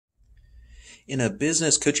In a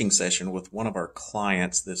business coaching session with one of our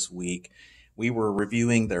clients this week, we were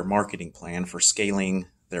reviewing their marketing plan for scaling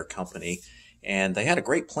their company, and they had a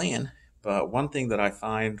great plan. But one thing that I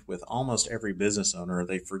find with almost every business owner,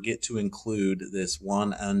 they forget to include this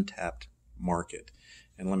one untapped market.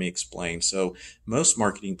 And let me explain. So most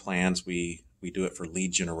marketing plans, we do it for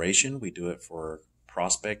lead generation. We do it for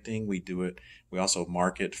prospecting. We also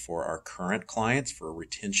market for our current clients for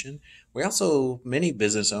retention. Many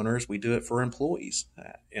business owners, we do it for employees.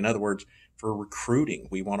 In other words, for recruiting.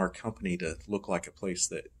 We want our company to look like a place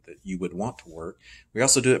that you would want to work. We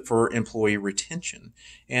also do it for employee retention.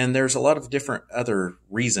 And there's a lot of different other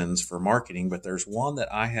reasons for marketing, but there's one that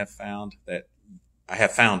I have found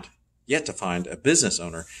yet to find a business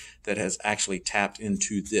owner that has actually tapped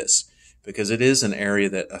into this, because it is an area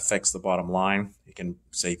that affects the bottom line. It can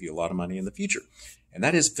save you a lot of money in the future. And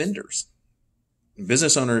that is vendors.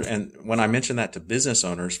 Business owners, and when I mention that to business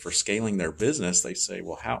owners for scaling their business, they say,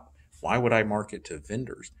 well, why would I market to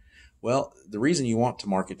vendors? Well, the reason you want to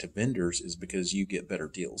market to vendors is because you get better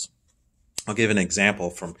deals. I'll give an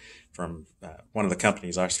example from one of the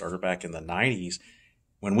companies I started back in the 90s.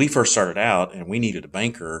 When we first started out and we needed a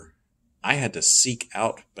banker, I had to seek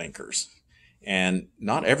out bankers. And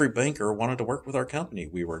not every banker wanted to work with our company.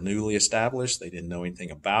 We were newly established. They didn't know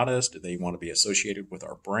anything about us. Did they want to be associated with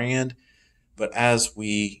our brand? But as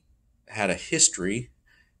we had a history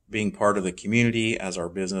being part of the community, as our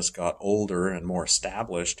business got older and more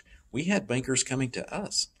established, we had bankers coming to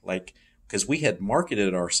us, because we had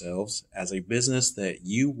marketed ourselves as a business that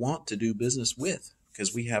you want to do business with,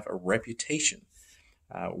 because we have a reputation.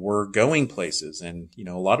 We're going places. And,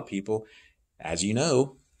 a lot of people, as you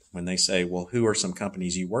know, when they say, well, who are some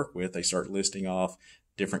companies you work with? They start listing off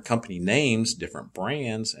different company names, different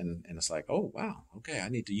brands. And it's like, oh, wow. Okay. I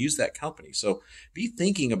need to use that company. So be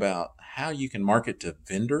thinking about how you can market to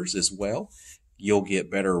vendors as well. You'll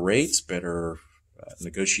get better rates, better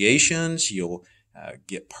negotiations. You'll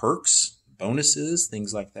get perks, bonuses,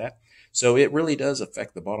 things like that. So it really does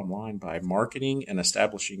affect the bottom line by marketing and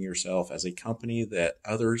establishing yourself as a company that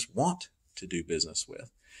others want to do business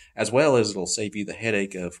with, as well as it'll save you the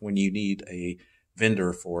headache of when you need a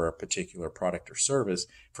vendor for a particular product or service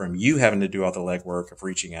from you having to do all the legwork of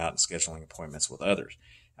reaching out and scheduling appointments with others.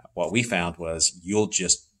 What we found was you'll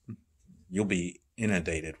be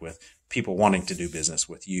inundated with people wanting to do business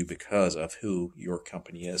with you because of who your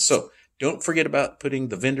company is. So don't forget about putting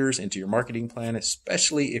the vendors into your marketing plan,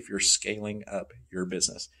 especially if you're scaling up your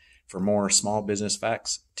business. For more small business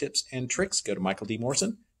facts, tips, and tricks, go to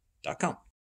michaeldmorrison.com.